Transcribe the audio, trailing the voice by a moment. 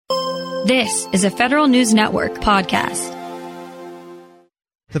This is a Federal News Network podcast.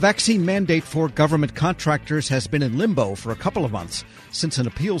 The vaccine mandate for government contractors has been in limbo for a couple of months since an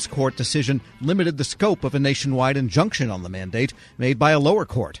appeals court decision limited the scope of a nationwide injunction on the mandate made by a lower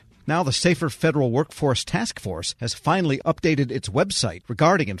court. Now the Safer Federal Workforce Task Force has finally updated its website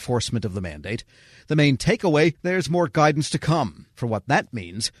regarding enforcement of the mandate. The main takeaway, there's more guidance to come. For what that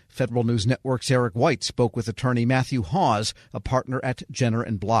means, Federal News Network's Eric White spoke with attorney Matthew Hawes, a partner at Jenner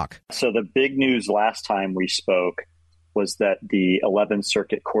 & Block. So the big news last time we spoke was that the 11th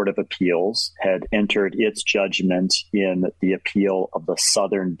Circuit Court of Appeals had entered its judgment in the appeal of the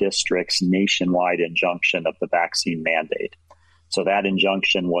Southern District's nationwide injunction of the vaccine mandate. So that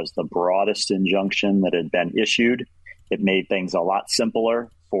injunction was the broadest injunction that had been issued. It made things a lot simpler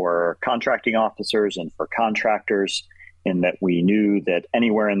for contracting officers and for contractors in that we knew that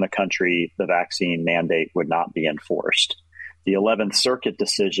anywhere in the country, the vaccine mandate would not be enforced. The 11th Circuit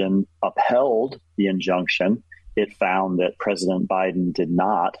decision upheld the injunction. It found that President Biden did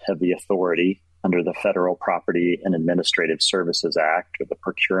not have the authority under the Federal Property and Administrative Services Act or the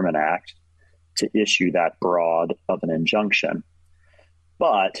Procurement Act to issue that broad of an injunction.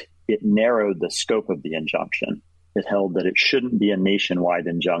 But it narrowed the scope of the injunction. It held that it shouldn't be a nationwide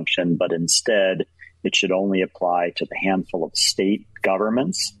injunction, but instead it should only apply to the handful of state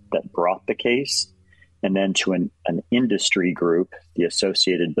governments that brought the case, and then to an industry group, the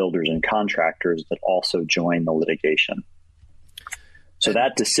Associated Builders and Contractors, that also joined the litigation. So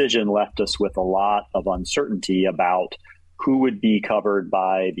that decision left us with a lot of uncertainty about who would be covered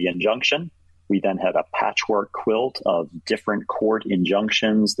by the injunction. We then had a patchwork quilt of different court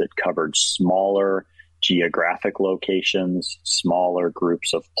injunctions that covered smaller geographic locations, smaller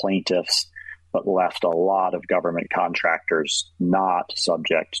groups of plaintiffs, but left a lot of government contractors not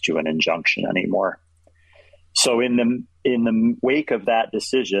subject to an injunction anymore. So in the wake of that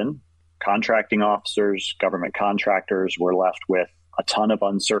decision, contracting officers, government contractors were left with a ton of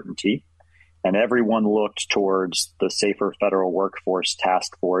uncertainty, and everyone looked towards the Safer Federal Workforce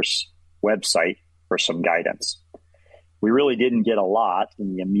Task Force website for some guidance. We really didn't get a lot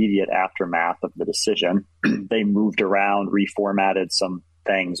in the immediate aftermath of the decision. They moved around, reformatted some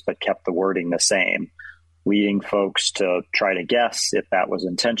things, but kept the wording the same, leading folks to try to guess if that was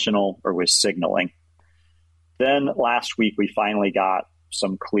intentional or was signaling. Then last week, we finally got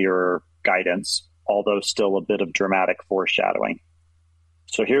some clearer guidance, although still a bit of dramatic foreshadowing.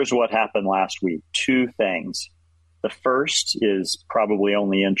 So here's what happened last week. Two things. The first is probably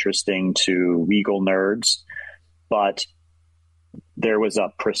only interesting to legal nerds, but there was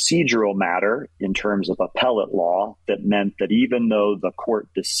a procedural matter in terms of appellate law that meant that even though the court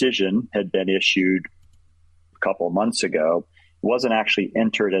decision had been issued a couple of months ago, it wasn't actually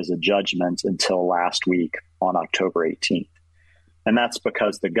entered as a judgment until last week on October 18th. And that's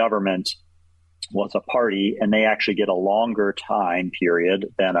because the government was a party and they actually get a longer time period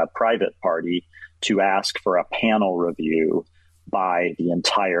than a private party to ask for a panel review by the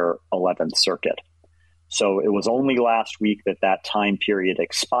entire 11th Circuit. So it was only last week that that time period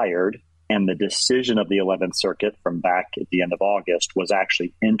expired, and the decision of the 11th Circuit from back at the end of August was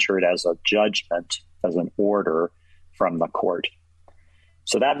actually entered as a judgment, as an order from the court.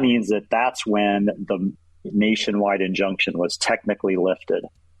 So that means that that's when the nationwide injunction was technically lifted.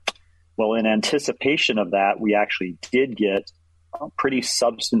 Well, in anticipation of that, we actually did get a pretty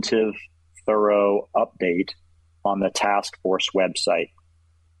substantive, thorough update on the task force website.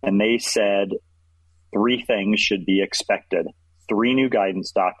 And they said 3 things should be expected. 3 new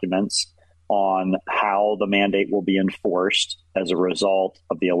guidance documents on how the mandate will be enforced as a result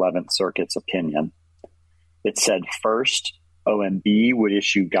of the 11th Circuit's opinion. It said first, OMB would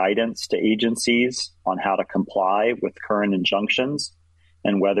issue guidance to agencies on how to comply with current injunctions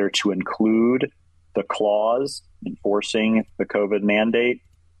and whether to include the clause enforcing the COVID mandate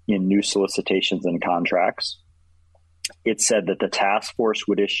in new solicitations and contracts. It said that the task force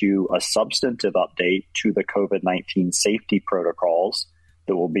would issue a substantive update to the COVID-19 safety protocols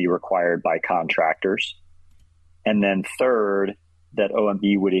that will be required by contractors. And then third, that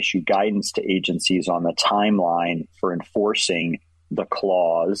OMB would issue guidance to agencies on the timeline for enforcing the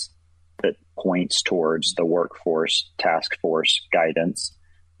clause that points towards the workforce task force guidance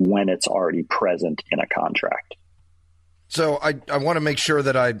when it's already present in a contract. So I want to make sure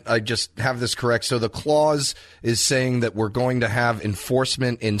that I just have this correct. So the clause is saying that we're going to have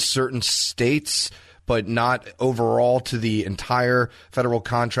enforcement in certain states, but not overall to the entire federal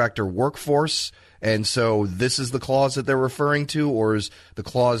contractor workforce. And so this is the clause that they're referring to, or is the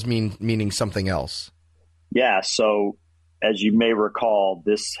clause meaning something else? Yeah. So as you may recall,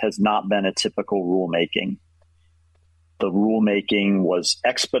 this has not been a typical rulemaking. the rulemaking was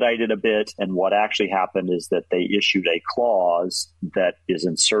expedited a bit, and what actually happened is that they issued a clause that is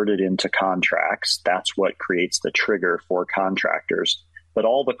inserted into contracts. That's what creates the trigger for contractors. But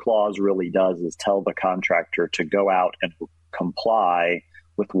all the clause really does is tell the contractor to go out and comply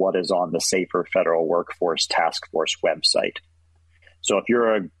with what is on the Safer Federal Workforce Task Force website. So if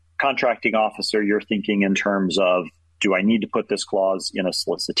you're a contracting officer, you're thinking in terms of, do I need to put this clause in a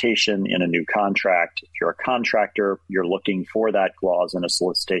solicitation, in a new contract? If you're a contractor, you're looking for that clause in a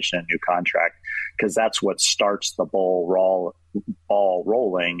solicitation, a new contract, because that's what starts the ball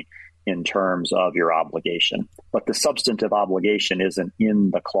rolling in terms of your obligation. But the substantive obligation isn't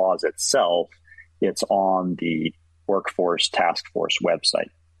in the clause itself. It's on the Workforce Task Force website.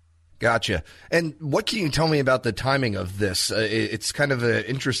 Gotcha. And what can you tell me about the timing of this? It's kind of an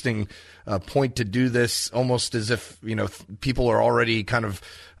interesting point to do this, almost as if, people are already kind of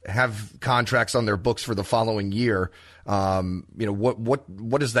have contracts on their books for the following year.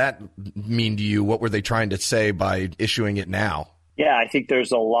 What does that mean to you? What were they trying to say by issuing it now? Yeah, I think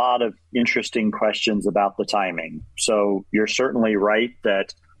there's a lot of interesting questions about the timing. So you're certainly right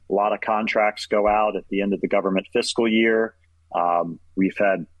that a lot of contracts go out at the end of the government fiscal year. We've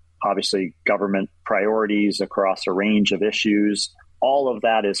had obviously government priorities across a range of issues. All of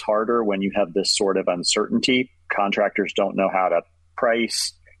that is harder when you have this sort of uncertainty. Contractors don't know how to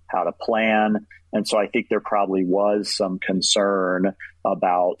price, how to plan. And so I think there probably was some concern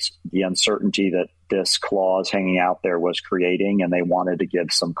about the uncertainty that this clause hanging out there was creating. And they wanted to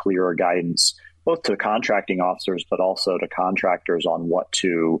give some clearer guidance, both to contracting officers, but also to contractors on what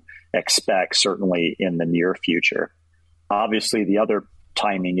to expect, certainly in the near future. Obviously, the other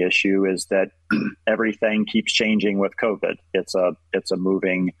timing issue is that everything keeps changing with COVID. It's a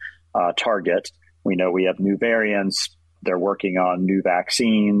moving target. We know we have new variants. They're working on new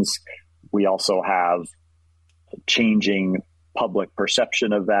vaccines. We also have changing public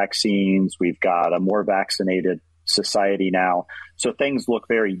perception of vaccines. We've got a more vaccinated society now. So things look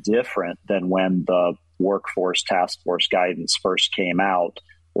very different than when the Workforce Task Force guidance first came out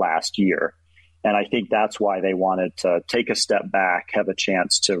last year. And I think that's why they wanted to take a step back, have a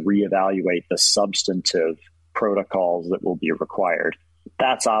chance to reevaluate the substantive protocols that will be required.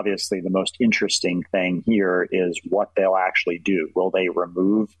 That's obviously the most interesting thing here is what they'll actually do. Will they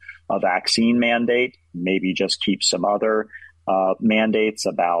remove a vaccine mandate, maybe just keep some other mandates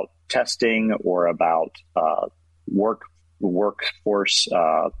about testing or about workforce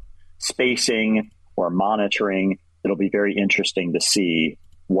spacing or monitoring? It'll be very interesting to see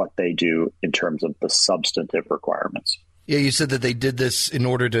what they do in terms of the substantive requirements. Yeah, you said that they did this in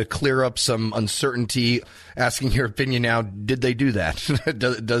order to clear up some uncertainty. Asking your opinion now, did they do that?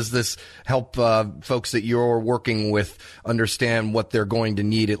 Does this help folks that you're working with understand what they're going to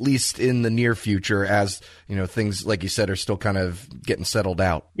need, at least in the near future, as things, like you said, are still kind of getting settled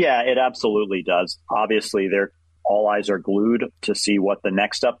out? Yeah, it absolutely does. Obviously, all eyes are glued to see what the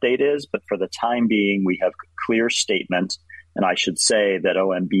next update is. But for the time being, we have a clear statement. And I should say that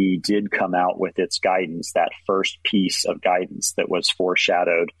OMB did come out with its guidance, that first piece of guidance that was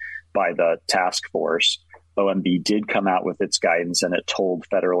foreshadowed by the task force. OMB did come out with its guidance, and it told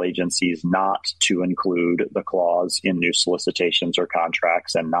federal agencies not to include the clause in new solicitations or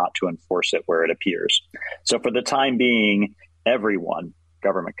contracts and not to enforce it where it appears. So for the time being, everyone,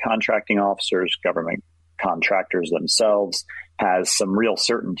 government contracting officers, government contractors themselves, has some real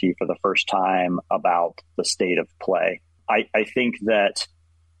certainty for the first time about the state of play. I think that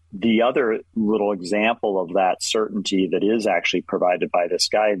the other little example of that certainty that is actually provided by this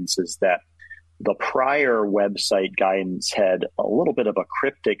guidance is that the prior website guidance had a little bit of a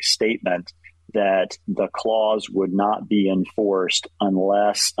cryptic statement that the clause would not be enforced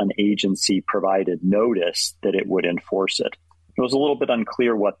unless an agency provided notice that it would enforce it. It was a little bit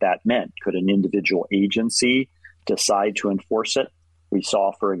unclear what that meant. Could an individual agency decide to enforce it? We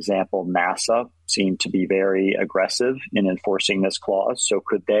saw, for example, NASA seem to be very aggressive in enforcing this clause. So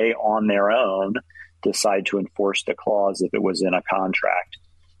could they on their own decide to enforce the clause if it was in a contract?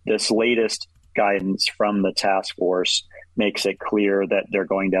 This latest guidance from the task force makes it clear that they're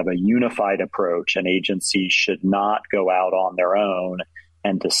going to have a unified approach, and agencies should not go out on their own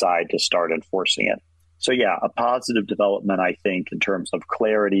and decide to start enforcing it. So yeah, a positive development, I think, in terms of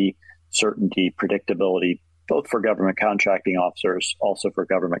clarity, certainty, predictability, both for government contracting officers, also for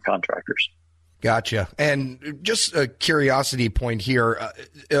government contractors. Gotcha. And just a curiosity point here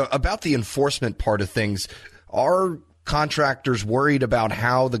about the enforcement part of things. Are contractors worried about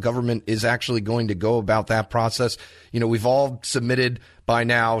how the government is actually going to go about that process? We've all submitted by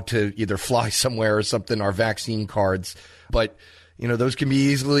now to either fly somewhere or something our vaccine cards, but those can be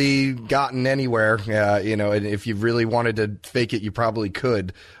easily gotten anywhere. And if you really wanted to fake it, you probably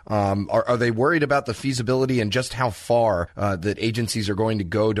could. Are they worried about the feasibility and just how far that agencies are going to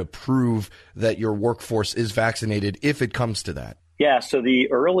go to prove that your workforce is vaccinated if it comes to that? Yeah, so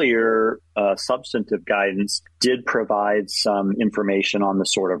the earlier substantive guidance did provide some information on the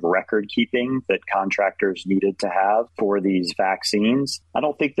sort of record keeping that contractors needed to have for these vaccines. I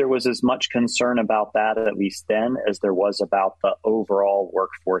don't think there was as much concern about that, at least then, as there was about the overall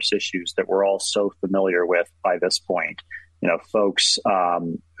workforce issues that we're all so familiar with by this point. Folks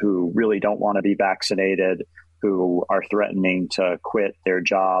who really don't want to be vaccinated, who are threatening to quit their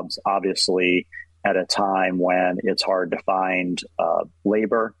jobs, obviously, at a time when it's hard to find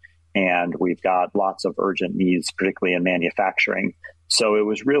labor, and we've got lots of urgent needs, particularly in manufacturing. So it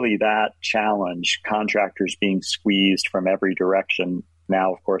was really that challenge, contractors being squeezed from every direction.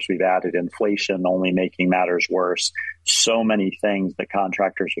 Now, of course, we've added inflation, only making matters worse. So many things that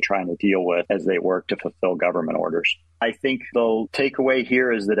contractors are trying to deal with as they work to fulfill government orders. I think the takeaway here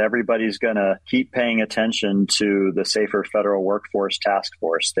is that everybody's going to keep paying attention to the Safer Federal Workforce Task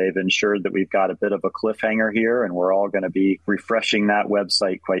Force. They've ensured that we've got a bit of a cliffhanger here, and we're all going to be refreshing that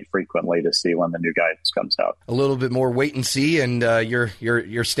website quite frequently to see when the new guidance comes out. A little bit more wait and see, and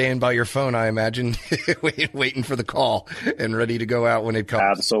you're staying by your phone, I imagine, waiting for the call and ready to go out when it comes.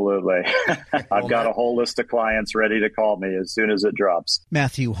 Absolutely. I've got a whole list of clients ready to call me as soon as it drops.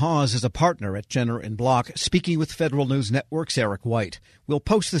 Matthew Hawes is a partner at Jenner & Block, speaking with Federal News Network's Eric White. We'll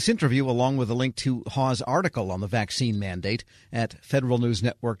post this interview along with a link to Hawes' article on the vaccine mandate at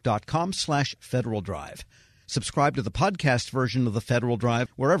federalnewsnetwork.com/Federal Drive. Subscribe to the podcast version of the Federal Drive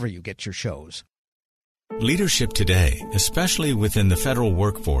wherever you get your shows. Leadership today, especially within the federal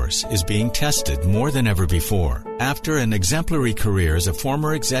workforce, is being tested more than ever before. After an exemplary career as a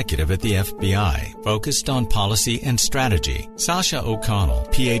former executive at the FBI, focused on policy and strategy, Sasha O'Connell,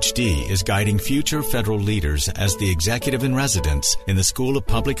 Ph.D., is guiding future federal leaders as the executive in residence in the School of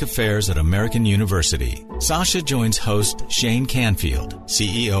Public Affairs at American University. Sasha joins host Shane Canfield,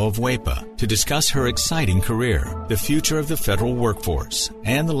 CEO of WEPA, to discuss her exciting career, the future of the federal workforce,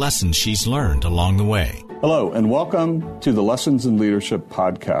 and the lessons she's learned along the way. Hello, and welcome to the Lessons in Leadership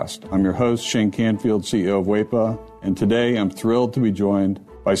podcast. I'm your host, Shane Canfield, CEO of WEPA, and today I'm thrilled to be joined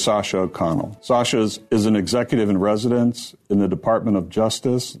by Sasha O'Connell. Sasha is an executive in residence in the Department of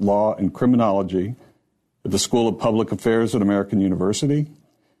Justice, Law, and Criminology at the School of Public Affairs at American University,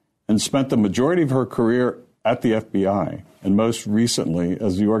 and spent the majority of her career at the FBI, and most recently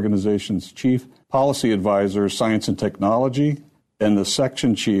as the organization's Chief Policy Advisor, Science and Technology, and the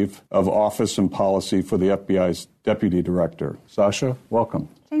Section Chief of Office and Policy for the FBI's Deputy Director. Sasha, welcome.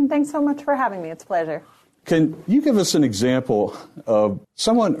 Shane, thanks so much for having me. It's a pleasure. Can you give us an example of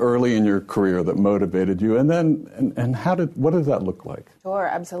someone early in your career that motivated you, and what did that look like? Sure,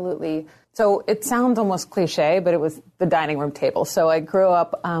 absolutely. So it sounds almost cliche, but it was the dining room table. So I grew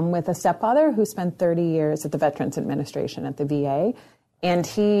up with a stepfather who spent 30 years at the Veterans Administration at the VA, and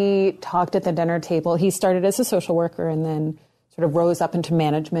he talked at the dinner table. He started as a social worker and then sort of rose up into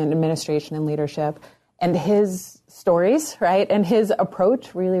management, administration, and leadership. And his stories, right, and his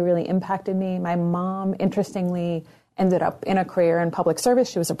approach really, really impacted me. My mom, interestingly, ended up in a career in public service.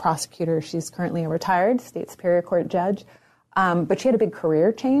 She was a prosecutor. She's currently a retired state superior court judge. But she had a big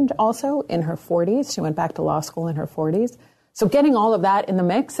career change also in her 40s. She went back to law school in her 40s. So getting all of that in the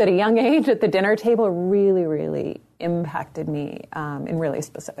mix at a young age at the dinner table really, really impacted me in really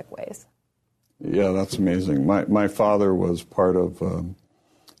specific ways. Yeah, that's amazing. My father was part of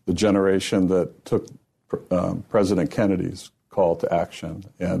the generation that took President Kennedy's call to action.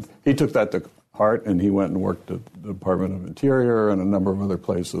 And he took that to heart, and he went and worked at the Department of Interior and a number of other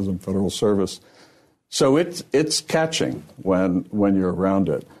places in federal service. So it's catching when you're around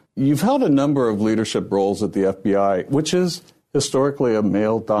it. You've held a number of leadership roles at the FBI, which is historically a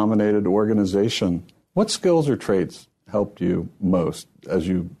male-dominated organization. What skills or traits helped you most as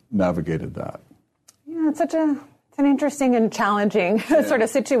you navigated that? Yeah, it's an interesting and challenging sort of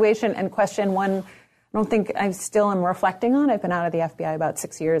situation and question. One I don't think I still am reflecting on. I've been out of the FBI about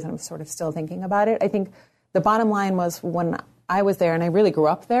 6 years, and I'm sort of still thinking about it. I think the bottom line was when I was there, and I really grew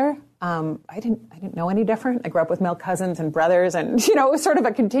up there, I didn't know any different. I grew up with male cousins and brothers, and it was sort of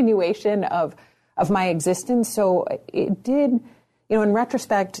a continuation of my existence. So it did, in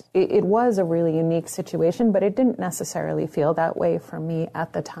retrospect, it was a really unique situation, but it didn't necessarily feel that way for me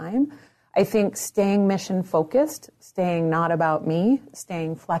at the time. I think staying mission-focused, staying not about me,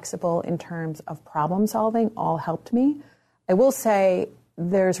 staying flexible in terms of problem solving all helped me. I will say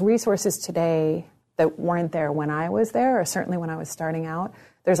there's resources today that weren't there when I was there, or certainly when I was starting out,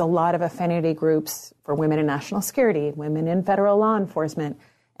 There's a lot of affinity groups for women in national security, women in federal law enforcement.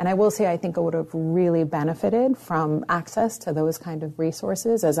 And I will say, I think I would have really benefited from access to those kind of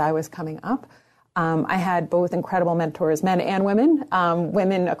resources as I was coming up. I had both incredible mentors, men and women,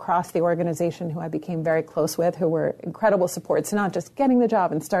 women across the organization who I became very close with, who were incredible supports, not just getting the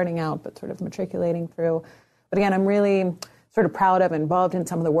job and starting out, but sort of matriculating through. But again, I'm really sort of proud of and involved in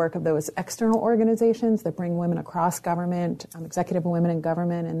some of the work of those external organizations that bring women across government, executive women in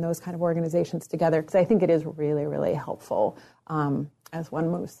government, and those kind of organizations together, because I think it is really, really helpful as one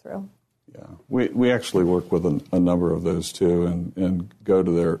moves through. Yeah, we actually work with a number of those too, and go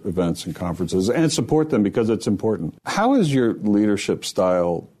to their events and conferences and support them because it's important. How has your leadership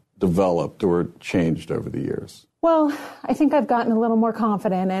style developed or changed over the years? Well, I think I've gotten a little more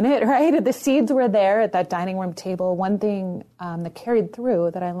confident in it, right? The seeds were there at that dining room table. One thing that carried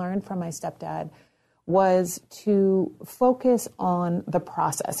through that I learned from my stepdad was to focus on the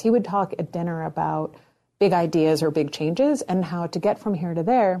process. He would talk at dinner about big ideas or big changes and how to get from here to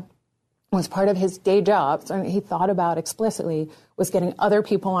there was part of his day job. So he thought about explicitly was getting other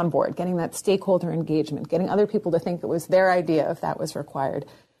people on board, getting that stakeholder engagement, getting other people to think it was their idea if that was required.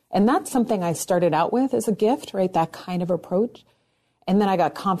 And that's something I started out with as a gift, right? That kind of approach. And then I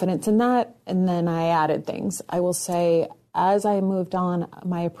got confidence in that, and then I added things. I will say, as I moved on,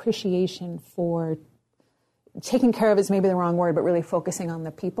 my appreciation for taking care of is maybe the wrong word, but really focusing on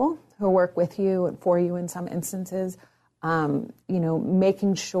the people who work with you and for you in some instances,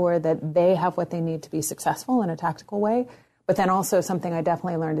 making sure that they have what they need to be successful in a tactical way. But then also something I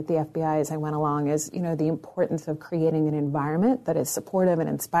definitely learned at the FBI as I went along is, the importance of creating an environment that is supportive and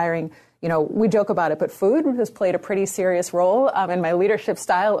inspiring. We joke about it, but food has played a pretty serious role in my leadership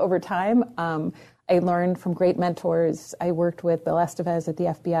style over time. I learned from great mentors. I worked with Bill Estevez at the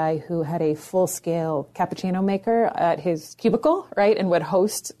FBI, who had a full-scale cappuccino maker at his cubicle, right, and would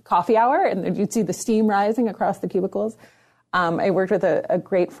host coffee hour, and you'd see the steam rising across the cubicles. I worked with a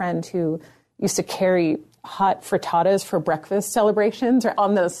great friend who used to carry hot frittatas for breakfast celebrations or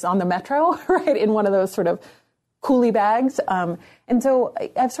on the metro, right, in one of those sort of coolie bags. And so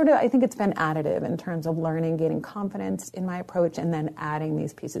I think it's been additive in terms of learning, gaining confidence in my approach, and then adding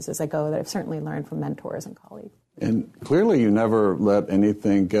these pieces as I go that I've certainly learned from mentors and colleagues. And clearly you never let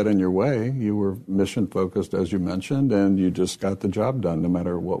anything get in your way. You were mission focused, as you mentioned, and you just got the job done no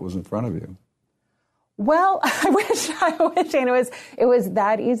matter what was in front of you. Well, I wish it was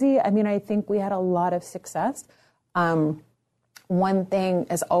that easy. I mean, I think we had a lot of success. One thing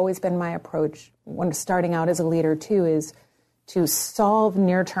has always been my approach when starting out as a leader, too, is to solve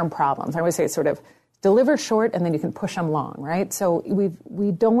near-term problems. I always say sort of deliver short and then you can push them long, right? So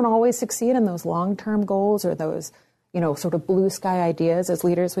we don't always succeed in those long-term goals or those, sort of blue sky ideas as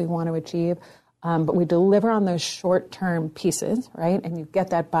leaders we want to achieve. But we deliver on those short-term pieces, right? And you get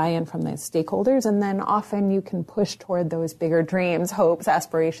that buy-in from the stakeholders. And then often you can push toward those bigger dreams, hopes,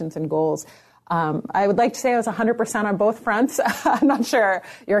 aspirations, and goals. I would like to say I was 100% on both fronts. I'm not sure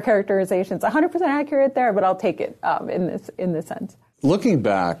your characterization's 100% accurate there, but I'll take it in this sense. Looking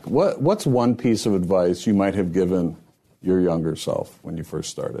back, what's one piece of advice you might have given your younger self when you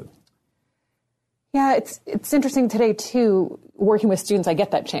first started? Yeah, it's interesting today, too, working with students, I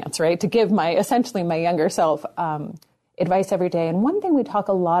get that chance, right, to give my younger self advice every day. And one thing we talk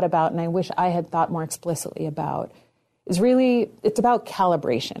a lot about, and I wish I had thought more explicitly about, is really, it's about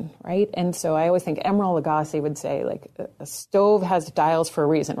calibration, right? And so I always think Emeril Lagasse would say, like, a stove has dials for a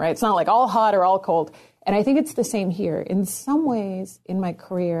reason, right? It's not like all hot or all cold. And I think it's the same here. In some ways, in my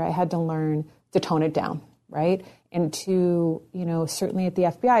career, I had to learn to tone it down, right? And to, certainly at the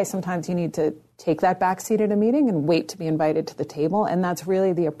FBI, sometimes you need to take that backseat at a meeting and wait to be invited to the table. And that's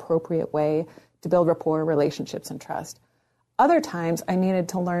really the appropriate way to build rapport, relationships, and trust. Other times, I needed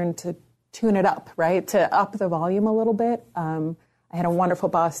to learn to tune it up, right? To up the volume a little bit. I had a wonderful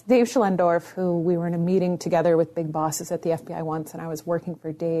boss, Dave Schlendorf, who we were in a meeting together with big bosses at the FBI once, and I was working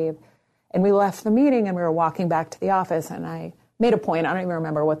for Dave. And we left the meeting and we were walking back to the office, and I made a point. I don't even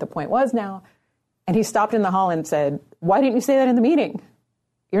remember what the point was now. And he stopped in the hall and said, "Why didn't you say that in the meeting?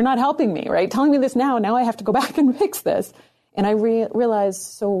 You're not helping me, right? Telling me this now I have to go back and fix this." And I realized,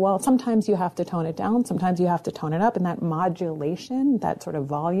 sometimes you have to tone it down, sometimes you have to tone it up, and that modulation, that sort of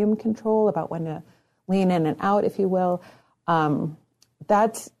volume control about when to lean in and out, if you will,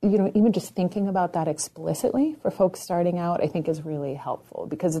 that's, even just thinking about that explicitly for folks starting out, I think is really helpful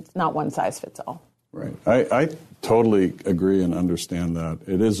because it's not one size fits all. Right. I totally agree and understand that.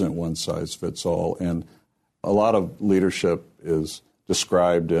 It isn't one size fits all. And a lot of leadership is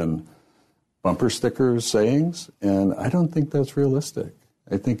described in bumper stickers, sayings, and I don't think that's realistic.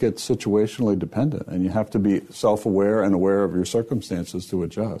 I think it's situationally dependent, and you have to be self-aware and aware of your circumstances to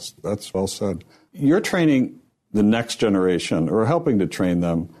adjust. That's well said. You're training the next generation, or helping to train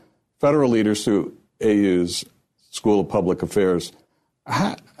them, federal leaders through AU's School of Public Affairs.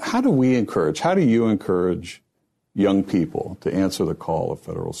 How do you encourage young people to answer the call of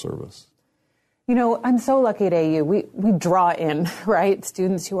federal service? You know, I'm so lucky at AU. We draw in, right,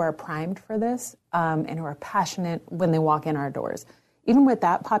 students who are primed for this and who are passionate when they walk in our doors. Even with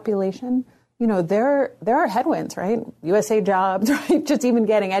that population, you know, there are headwinds, right? USA jobs, right? Just even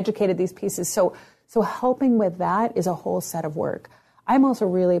getting educated, these pieces. So helping with that is a whole set of work. I'm also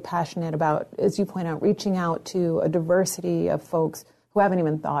really passionate about, as you point out, reaching out to a diversity of folks who haven't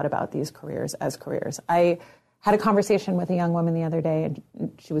even thought about these careers as careers. I had a conversation with a young woman the other day, and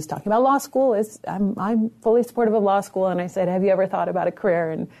she was talking about law school. I'm fully supportive of law school, and I said, have you ever thought about a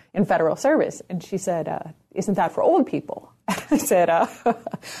career in federal service? And she said, isn't that for old people? I said,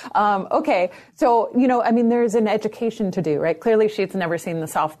 okay. So, you know, I mean, there's an education to do, right? Clearly, she's never seen the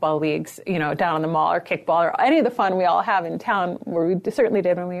softball leagues, you know, down on the mall, or kickball, or any of the fun we all have in town, where we certainly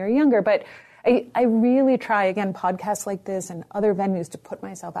did when we were younger. But I really try, again, podcasts like this and other venues, to put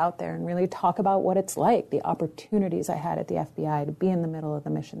myself out there and really talk about what it's like, the opportunities I had at the FBI to be in the middle of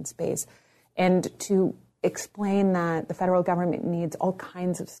the mission space, and to explain that the federal government needs all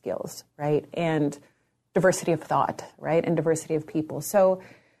kinds of skills, right? And diversity of thought, right? And diversity of people. So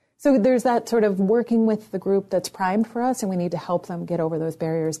there's that sort of working with the group that's primed for us, and we need to help them get over those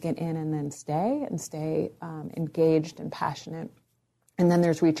barriers, get in, and then stay engaged and passionate. And then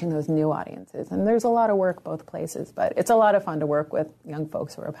there's reaching those new audiences. And there's a lot of work both places, but it's a lot of fun to work with young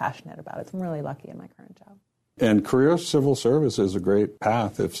folks who are passionate about it. So I'm really lucky in my current job. And career civil service is a great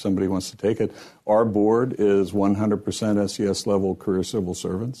path if somebody wants to take it. Our board is 100% SES level career civil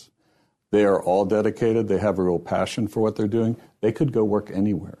servants. They are all dedicated. They have a real passion for what they're doing. They could go work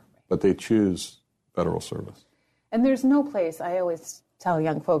anywhere, but they choose federal service. And there's no place, I always tell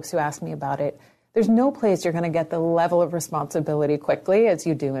young folks who ask me about it, there's no place you're going to get the level of responsibility quickly as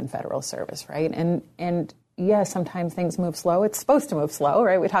you do in federal service, right? And yes, sometimes things move slow. It's supposed to move slow,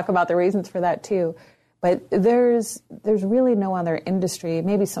 right? We talk about the reasons for that too. But there's really no other industry,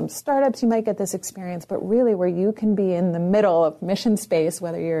 maybe some startups you might get this experience, but really where you can be in the middle of mission space,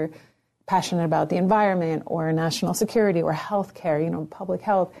 whether you're passionate about the environment or national security or healthcare, you know, public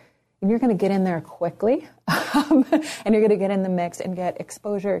health, and you're going to get in there quickly, and you're going to get in the mix and get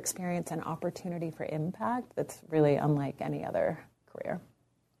exposure, experience, and opportunity for impact that's really unlike any other career.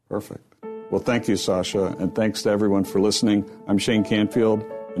 Perfect. Well, thank you, Sasha, and thanks to everyone for listening. I'm Shane Canfield,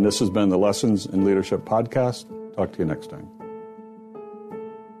 and this has been the Lessons in Leadership podcast. Talk to you next time.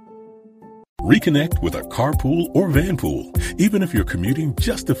 Reconnect with a carpool or vanpool. Even if you're commuting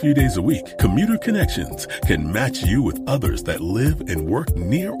just a few days a week, Commuter Connections can match you with others that live and work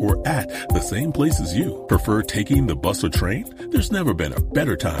near or at the same place as you. Prefer taking the bus or train? There's never been a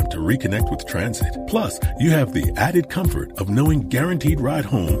better time to reconnect with transit. Plus, you have the added comfort of knowing Guaranteed Ride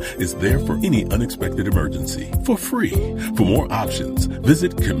Home is there for any unexpected emergency for free. For more options,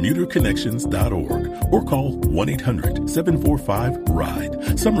 visit commuterconnections.org or call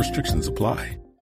 1-800-745-RIDE. Some restrictions apply.